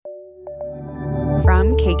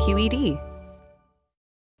from KQED.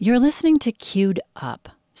 You're listening to Queued Up,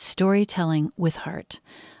 Storytelling with Heart.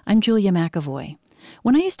 I'm Julia McEvoy.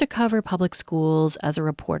 When I used to cover public schools as a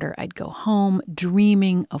reporter, I'd go home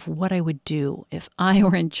dreaming of what I would do if I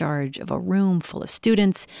were in charge of a room full of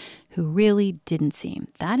students who really didn't seem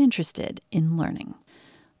that interested in learning.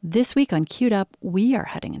 This week on Queued Up, we are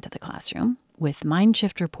heading into the classroom with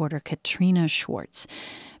MindShift reporter Katrina Schwartz,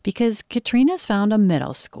 because Katrina's found a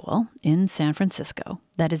middle school in San Francisco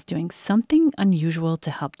that is doing something unusual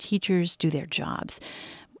to help teachers do their jobs.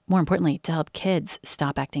 More importantly, to help kids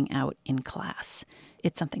stop acting out in class.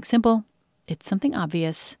 It's something simple. It's something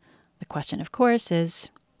obvious. The question, of course, is,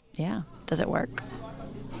 does it work?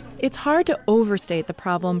 It's hard to overstate the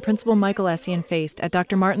problem Principal Michael Essien faced at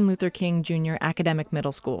Dr. Martin Luther King Jr. Academic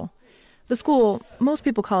Middle School. The school, most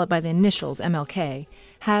people call it by the initials MLK,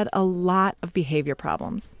 had a lot of behavior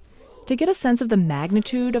problems. To get a sense of the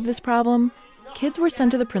magnitude of this problem, kids were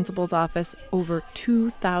sent to the principal's office over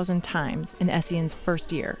 2,000 times in Essien's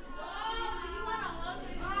first year.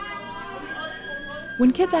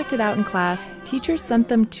 When kids acted out in class, teachers sent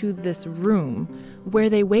them to this room where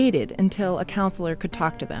they waited until a counselor could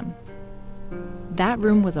talk to them. That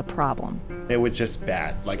room was a problem. It was just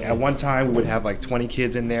bad. Like at one time we would have like 20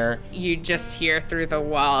 kids in there. You just hear through the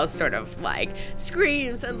walls sort of like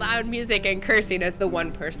screams and loud music and cursing as the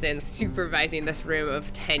one person supervising this room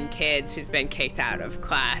of 10 kids who's been kicked out of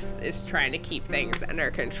class is trying to keep things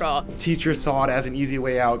under control. Teachers saw it as an easy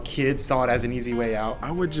way out. Kids saw it as an easy way out.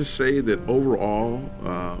 I would just say that overall,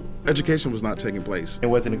 education was not taking place. It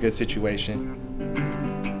wasn't a good situation.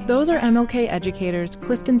 Those are MLK educators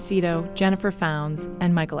Clifton Cito, Jennifer Founds,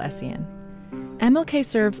 and Michael Essien. MLK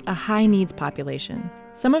serves a high-needs population.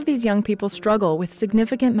 Some of these young people struggle with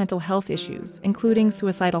significant mental health issues, including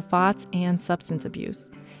suicidal thoughts and substance abuse.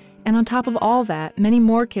 And on top of all that, many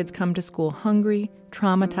more kids come to school hungry,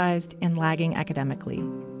 traumatized, and lagging academically.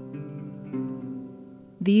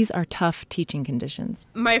 These are tough teaching conditions.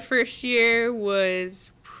 My first year was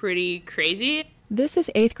pretty crazy. This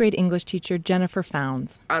is 8th grade English teacher Jennifer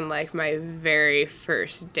Founds. On like my very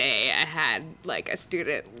first day, I had like a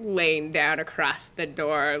student laying down across the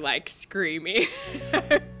door, like screaming.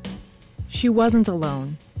 She wasn't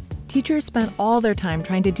alone. Teachers spent all their time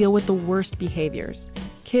trying to deal with the worst behaviors.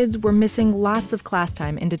 Kids were missing lots of class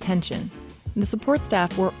time in detention. The support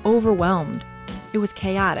staff were overwhelmed. It was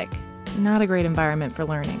chaotic, not a great environment for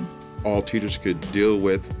learning. All teachers could deal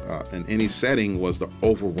with in any setting was the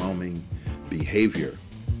overwhelming behavior.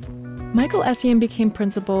 Michael Essien became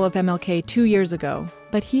principal of MLK 2 years ago,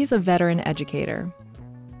 but he's a veteran educator.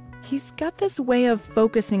 He's got this way of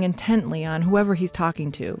focusing intently on whoever he's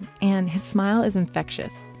talking to, and his smile is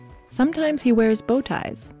infectious. Sometimes he wears bow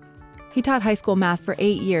ties. He taught high school math for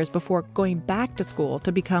 8 years before going back to school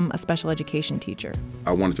to become a special education teacher.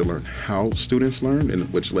 I wanted to learn how students learn,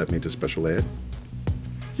 and which led me to special ed.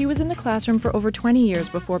 He was in the classroom for over 20 years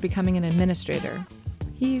before becoming an administrator.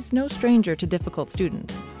 He's no stranger to difficult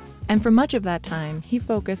students. And for much of that time, he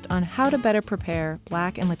focused on how to better prepare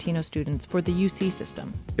Black and Latino students for the UC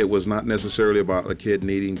system. It was not necessarily about a kid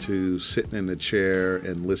needing to sit in a chair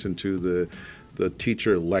and listen to the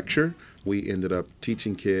teacher lecture. We ended up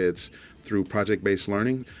teaching kids through project-based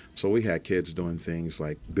learning. So we had kids doing things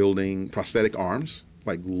like building prosthetic arms,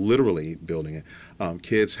 like literally building it.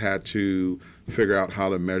 Kids had to figure out how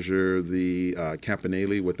to measure the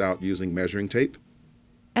campanile without using measuring tape.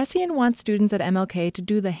 Essien wants students at MLK to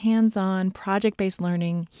do the hands-on, project-based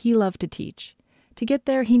learning he loved to teach. To get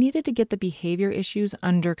there, he needed to get the behavior issues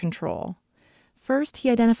under control. First, he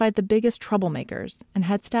identified the biggest troublemakers and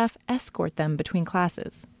had staff escort them between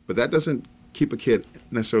classes. But that doesn't keep a kid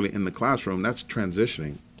necessarily in the classroom. That's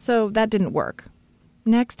transitioning. So that didn't work.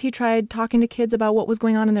 Next, he tried talking to kids about what was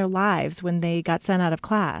going on in their lives when they got sent out of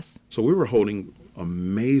class. So we were holding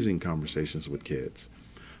amazing conversations with kids.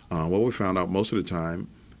 What we found out most of the time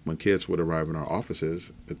when kids would arrive in our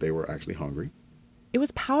offices that they were actually hungry. It was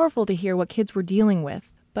powerful to hear what kids were dealing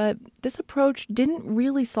with, but this approach didn't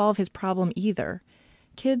really solve his problem either.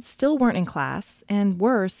 Kids still weren't in class, and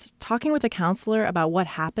worse, talking with a counselor about what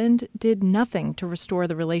happened did nothing to restore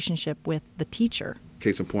the relationship with the teacher.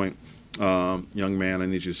 Case in point, young man, I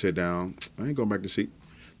need you to sit down. I ain't going back to seat.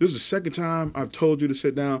 This is the second time I've told you to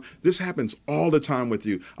sit down. This happens all the time with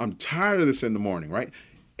you. I'm tired of this in the morning, right?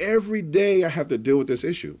 Every day I have to deal with this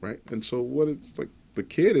issue, right? And so what it's like, the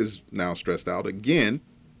kid is now stressed out again.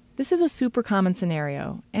 This is a super common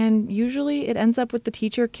scenario, and usually it ends up with the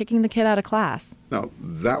teacher kicking the kid out of class. Now,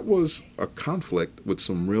 that was a conflict with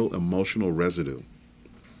some real emotional residue.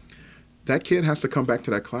 That kid has to come back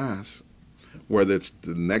to that class, whether it's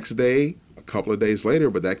the next day, a couple of days later,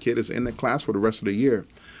 but that kid is in the class for the rest of the year.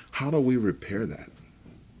 How do we repair that?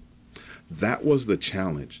 That was the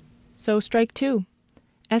challenge. So strike two.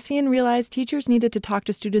 Essien realized teachers needed to talk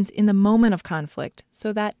to students in the moment of conflict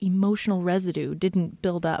so that emotional residue didn't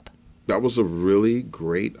build up. That was a really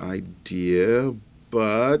great idea,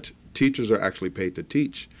 but teachers are actually paid to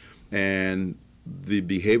teach. And the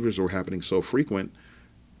behaviors were happening so frequent,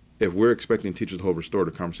 if we're expecting teachers to hold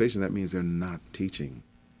restorative conversation, that means they're not teaching.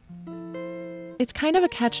 It's kind of a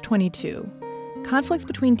catch-22. Conflicts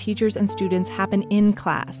between teachers and students happen in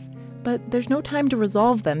class, but there's no time to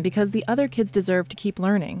resolve them because the other kids deserve to keep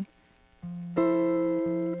learning.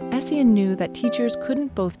 Essien knew that teachers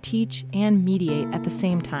couldn't both teach and mediate at the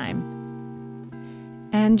same time.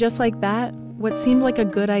 And just like that, what seemed like a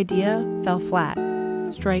good idea fell flat.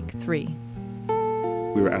 Strike three.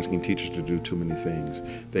 We were asking teachers to do too many things.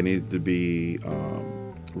 They needed to be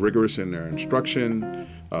rigorous in their instruction.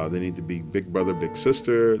 They need to be big brother, big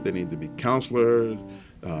sister. They need to be counselors.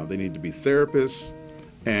 They need to be therapists.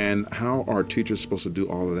 And how are teachers supposed to do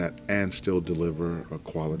all of that and still deliver a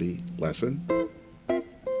quality lesson?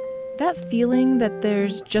 That feeling that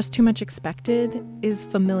there's just too much expected is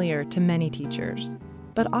familiar to many teachers.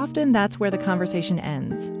 But often that's where the conversation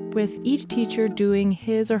ends, with each teacher doing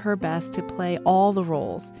his or her best to play all the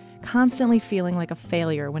roles, constantly feeling like a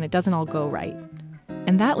failure when it doesn't all go right.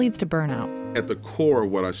 And that leads to burnout. At the core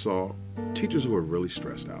of what I saw, teachers who were really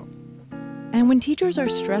stressed out. And when teachers are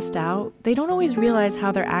stressed out, they don't always realize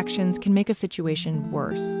how their actions can make a situation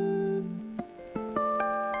worse.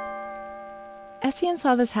 Essien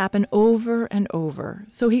saw this happen over and over,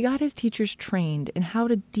 so he got his teachers trained in how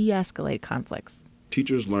to de-escalate conflicts.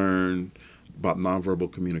 Teachers learn about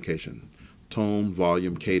nonverbal communication. Tone,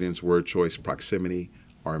 volume, cadence, word choice, proximity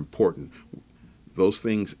are important. Those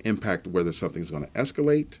things impact whether something's going to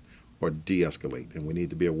escalate or de-escalate, and we need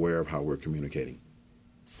to be aware of how we're communicating.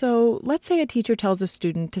 So let's say a teacher tells a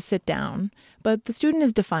student to sit down, but the student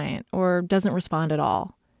is defiant or doesn't respond at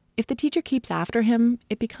all. If the teacher keeps after him,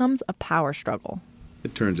 it becomes a power struggle.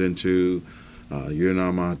 It turns into, you're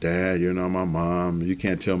not my dad, you're not my mom, you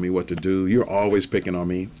can't tell me what to do, you're always picking on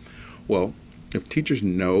me. Well, if teachers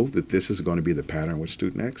know that this is going to be the pattern with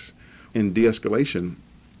student X, in de-escalation,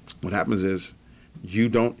 what happens is you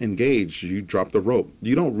don't engage, you drop the rope.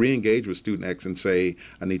 You don't re-engage with student X and say,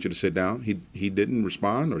 I need you to sit down. He didn't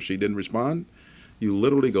respond or she didn't respond. You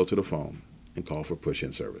literally go to the phone and call for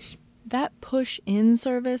push-in service. That push-in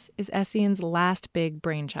service is Essien's last big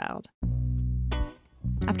brainchild.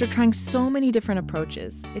 After trying so many different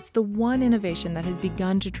approaches, it's the one innovation that has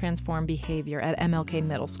begun to transform behavior at MLK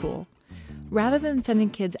Middle School. Rather than sending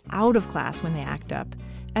kids out of class when they act up,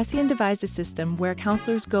 Essien devised a system where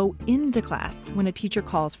counselors go into class when a teacher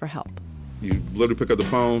calls for help. You literally pick up the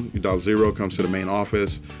phone, you dial 0, comes to the main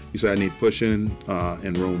office, you say, I need push-in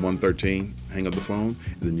room 113, hang up the phone,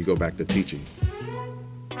 and then you go back to teaching.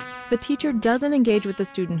 The teacher doesn't engage with the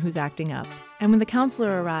student who's acting up, and when the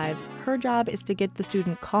counselor arrives, her job is to get the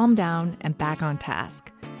student calmed down and back on task.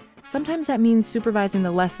 Sometimes that means supervising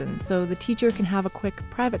the lesson so the teacher can have a quick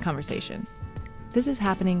private conversation. This is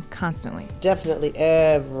happening constantly. Definitely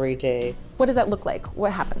every day. What does that look like?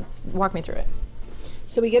 What happens? Walk me through it.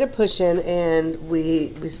 So we get a push-in and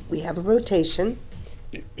we have a rotation.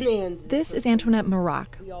 And this is Antoinette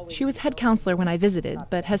Maroc. She was head counselor when I visited,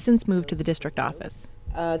 but has since moved to the district office.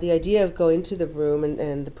 The idea of going to the room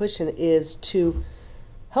and the push-in is to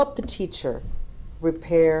help the teacher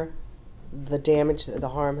repair the damage, the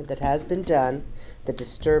harm that has been done, the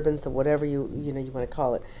disturbance, the whatever you want to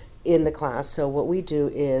call it, in the class. So what we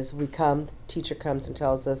do is the teacher comes and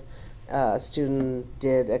tells us, student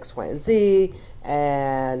did X, Y, and Z,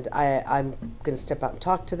 and I'm going to step out and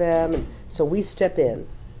talk to them. And so we step in,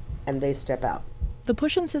 and they step out. The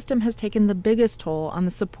push-in system has taken the biggest toll on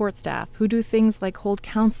the support staff who do things like hold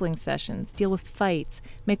counseling sessions, deal with fights,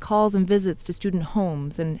 make calls and visits to student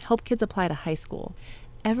homes, and help kids apply to high school.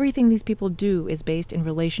 Everything these people do is based in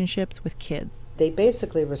relationships with kids. They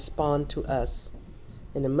basically respond to us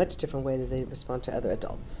in a much different way than they respond to other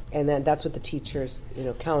adults. And then that's what the teachers,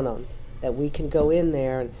 count on, that we can go in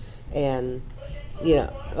there and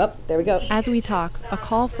there we go. As we talk, a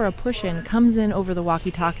call for a push-in comes in over the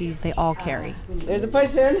walkie-talkies they all carry. There's a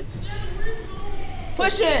push-in.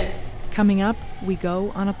 Push-in! Coming up, we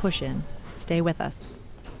go on a push-in. Stay with us.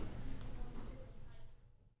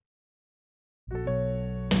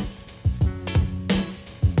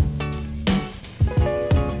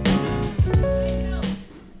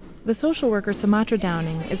 The social worker Sumatra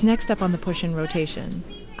Downing is next up on the push-in rotation.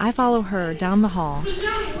 I follow her down the hall,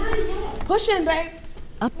 Push in, babe.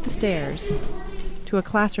 up the stairs, to a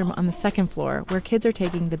classroom on the second floor where kids are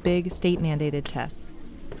taking the big state-mandated tests.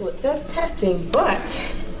 So it says testing, but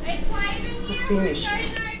must be an issue.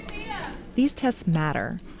 These tests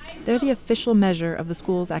matter. They're the official measure of the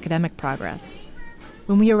school's academic progress.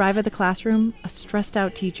 When we arrive at the classroom, a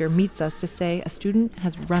stressed-out teacher meets us to say a student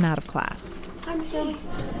has run out of class. Hi, Miss Shelley.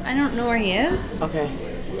 I don't know where he is. Okay.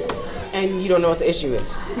 And you don't know what the issue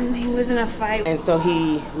is? He was in a fight. And so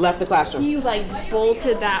he left the classroom? You,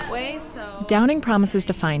 bolted that way, so... Downing promises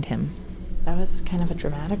to find him. That was kind of a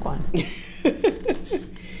dramatic one.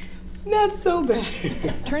 Not so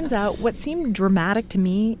bad. Turns out what seemed dramatic to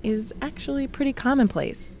me is actually pretty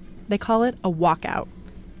commonplace. They call it a walkout.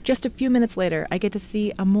 Just a few minutes later, I get to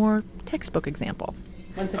see a more textbook example.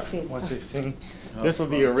 116. 116. This will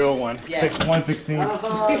be a real one. Yeah. 116.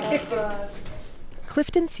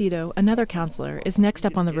 Clifton Cito, another counselor, is next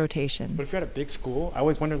up on the rotation. But if you're at a big school, I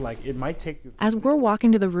always wondered, it might take you... As we're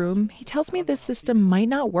walking to the room, he tells me this system might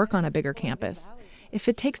not work on a bigger campus. If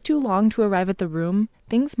it takes too long to arrive at the room,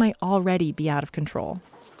 things might already be out of control.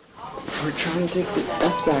 We're trying to take the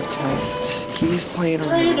SBAC test. He's playing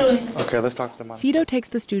around. What are you doing? Okay, let's talk to the mom. Cito takes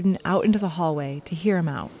the student out into the hallway to hear him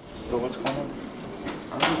out. So what's going on?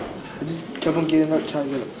 I just kept on getting up, trying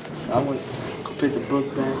to get up. I went to pick the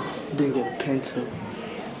book back, didn't get a pen too.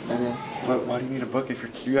 And then... Why do you need a book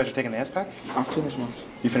if you guys are taking the SBAC? I finished mine.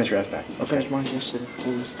 You finished your SBAC? I finished mine yesterday. It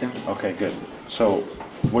was down. Okay, good. So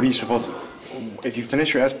what are you supposed to... If you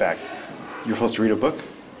finish your SBAC, you're supposed to read a book?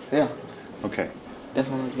 Yeah, Okay. that's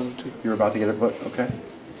what I was going to do. You were about to get a book, okay.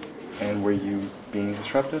 And were you being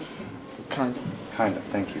disruptive? Kind of. Kind of,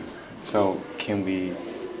 thank you. So can we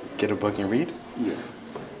get a book and read? Yeah.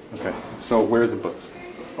 Okay. So where's the book?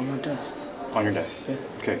 On my desk. On your desk? Yeah.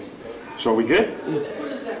 Okay. So are we good? Yeah.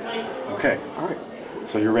 Okay. All right.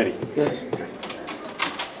 So you're ready? Yes. Okay.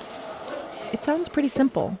 It sounds pretty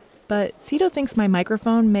simple, but Cito thinks my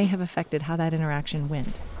microphone may have affected how that interaction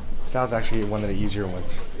went. That was actually one of the easier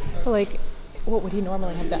ones. So, what would he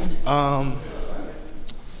normally have done?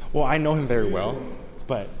 Well, I know him very well,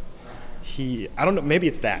 but I don't know, maybe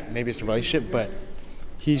it's that. Maybe it's the relationship, but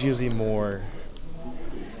he's usually more,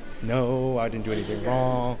 no, I didn't do anything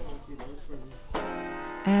wrong.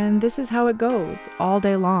 And this is how it goes all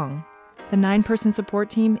day long. The 9-person support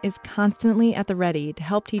team is constantly at the ready to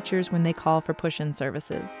help teachers when they call for push-in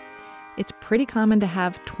services. It's pretty common to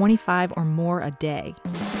have 25 or more a day.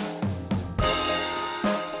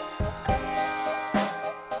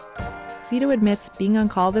 Cito admits being on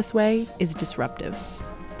call this way is disruptive.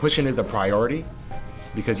 Pushing is a priority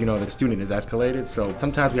because, the student is escalated. So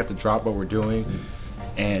sometimes we have to drop what we're doing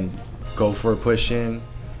and go for a push-in.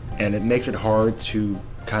 And it makes it hard to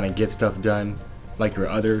kind of get stuff done like your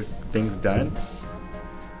other things done.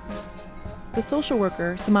 The social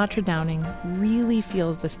worker, Sumatra Downing, really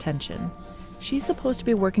feels this tension. She's supposed to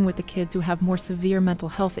be working with the kids who have more severe mental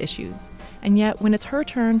health issues. And yet, when it's her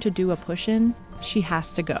turn to do a push-in, she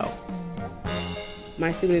has to go.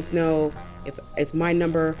 My students know if it's my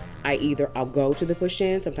number, I'll go to the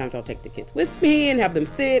push-in. Sometimes I'll take the kids with me and have them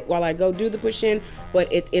sit while I go do the push-in,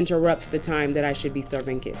 but it interrupts the time that I should be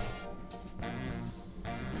serving kids.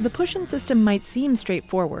 The push-in system might seem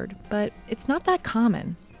straightforward, but it's not that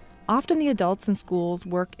common. Often the adults in schools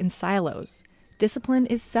work in silos. Discipline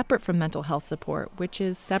is separate from mental health support, which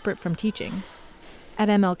is separate from teaching. At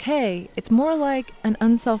MLK, it's more like an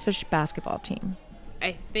unselfish basketball team.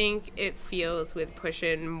 I think it feels with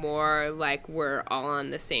push-in more like we're all on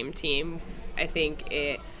the same team. I think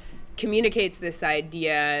it communicates this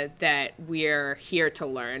idea that we're here to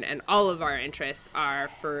learn and all of our interests are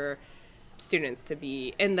for students to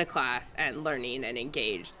be in the class and learning and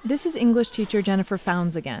engaged. This is English teacher Jennifer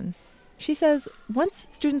Founds again. She says once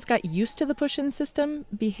students got used to the push-in system,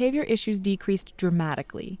 behavior issues decreased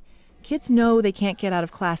dramatically. Kids know they can't get out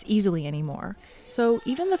of class easily anymore, so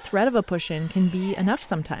even the threat of a push-in can be enough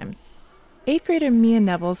sometimes. 8th grader Mia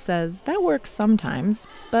Neville says that works sometimes,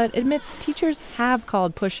 but admits teachers have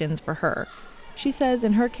called push-ins for her. She says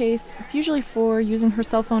in her case, it's usually for using her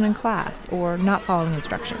cell phone in class or not following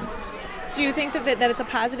instructions. Do you think that it's a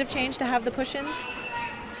positive change to have the push-ins?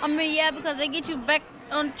 Yeah, because they get you back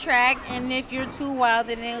on track, and if you're too wild,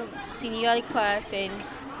 then they'll send you out of class and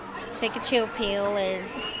take a chill pill and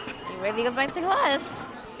you're ready to go back to class.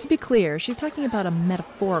 To be clear, she's talking about a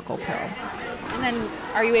metaphorical pill. And then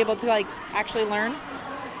are you able to actually learn?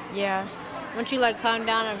 Yeah. Once you calm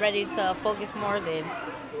down and ready to focus more, then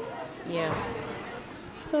yeah.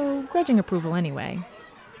 So, grudging approval anyway.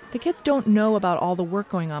 The kids don't know about all the work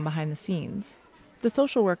going on behind the scenes. The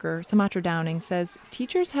social worker, Sumatra Downing, says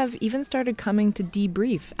teachers have even started coming to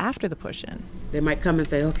debrief after the push-in. They might come and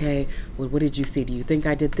say, okay, well, what did you see? Do you think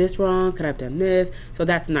I did this wrong? Could I have done this? So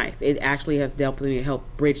that's nice. It actually has definitely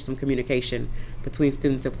helped bridge some communication between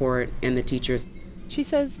student support and the teachers. She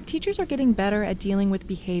says teachers are getting better at dealing with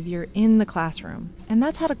behavior in the classroom, and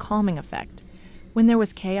that's had a calming effect. When there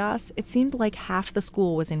was chaos, it seemed like half the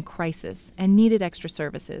school was in crisis and needed extra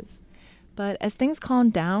services. But as things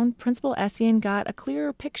calmed down, Principal Essien got a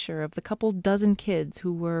clearer picture of the couple dozen kids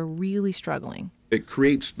who were really struggling. It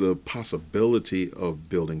creates the possibility of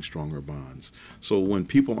building stronger bonds. So when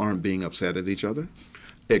people aren't being upset at each other,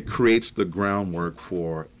 it creates the groundwork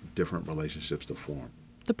for different relationships to form.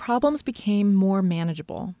 The problems became more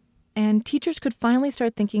manageable, and teachers could finally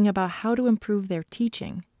start thinking about how to improve their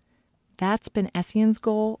teaching. That's been Essien's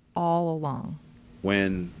goal all along.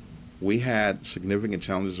 When we had significant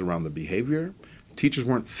challenges around the behavior, teachers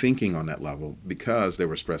weren't thinking on that level because they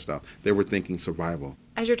were stressed out. They were thinking survival.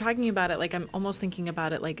 As you're talking about it, I'm almost thinking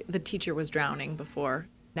about it like the teacher was drowning before.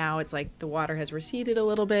 Now it's like the water has receded a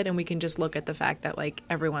little bit and we can just look at the fact that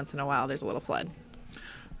every once in a while there's a little flood.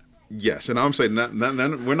 Yes, and I'm saying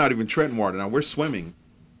we're not even treading water now, we're swimming.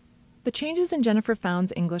 The changes in Jennifer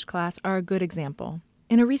Found's English class are a good example.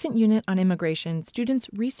 In a recent unit on immigration, students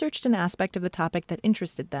researched an aspect of the topic that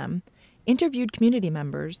interested them, interviewed community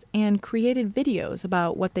members, and created videos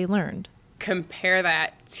about what they learned. Compare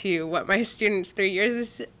that to what my students 3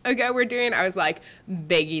 years ago were doing. I was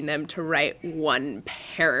begging them to write one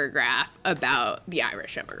paragraph about the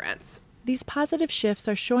Irish immigrants. These positive shifts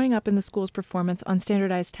are showing up in the school's performance on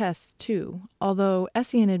standardized tests, too, although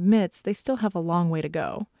Essien admits they still have a long way to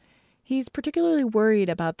go. He's particularly worried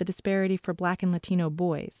about the disparity for Black and Latino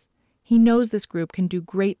boys. He knows this group can do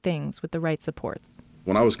great things with the right supports.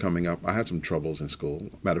 When I was coming up, I had some troubles in school.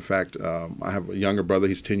 Matter of fact, I have a younger brother.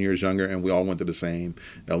 He's 10 years younger, and we all went to the same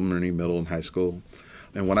elementary, middle, and high school.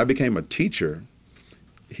 And when I became a teacher,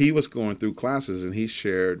 he was going through classes, and he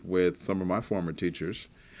shared with some of my former teachers,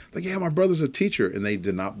 yeah, my brother's a teacher. And they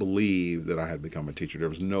did not believe that I had become a teacher. There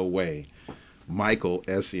was no way Michael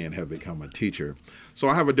Essien had become a teacher. So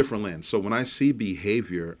I have a different lens. So when I see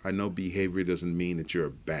behavior, I know behavior doesn't mean that you're a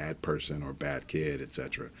bad person or a bad kid,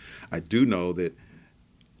 etc. I do know that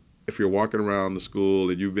if you're walking around the school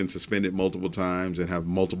and you've been suspended multiple times and have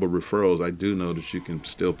multiple referrals, I do know that you can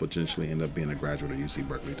still potentially end up being a graduate of UC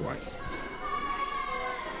Berkeley twice.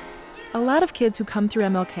 A lot of kids who come through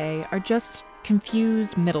MLK are just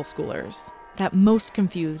confused middle schoolers, that most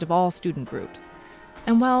confused of all student groups.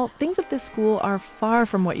 And while things at this school are far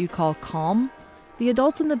from what you'd call calm, the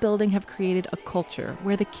adults in the building have created a culture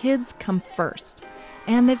where the kids come first,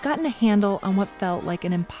 and they've gotten a handle on what felt like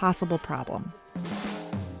an impossible problem.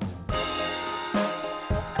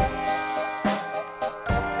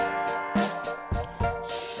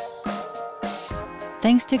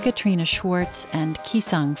 Thanks to Katrina Schwartz and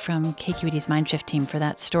Kisung from KQED's Mindshift team for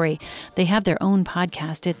that story. They have their own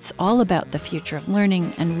podcast. It's all about the future of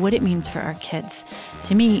learning and what it means for our kids.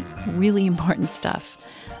 To me, really important stuff.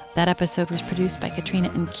 That episode was produced by Katrina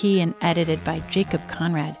and Key and edited by Jacob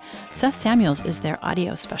Conrad. Seth Samuels is their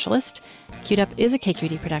audio specialist. Queued Up is a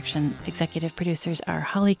KQED production. Executive producers are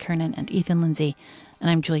Holly Kernan and Ethan Lindsay. And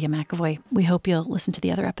I'm Julia McAvoy. We hope you'll listen to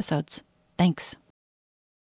the other episodes. Thanks.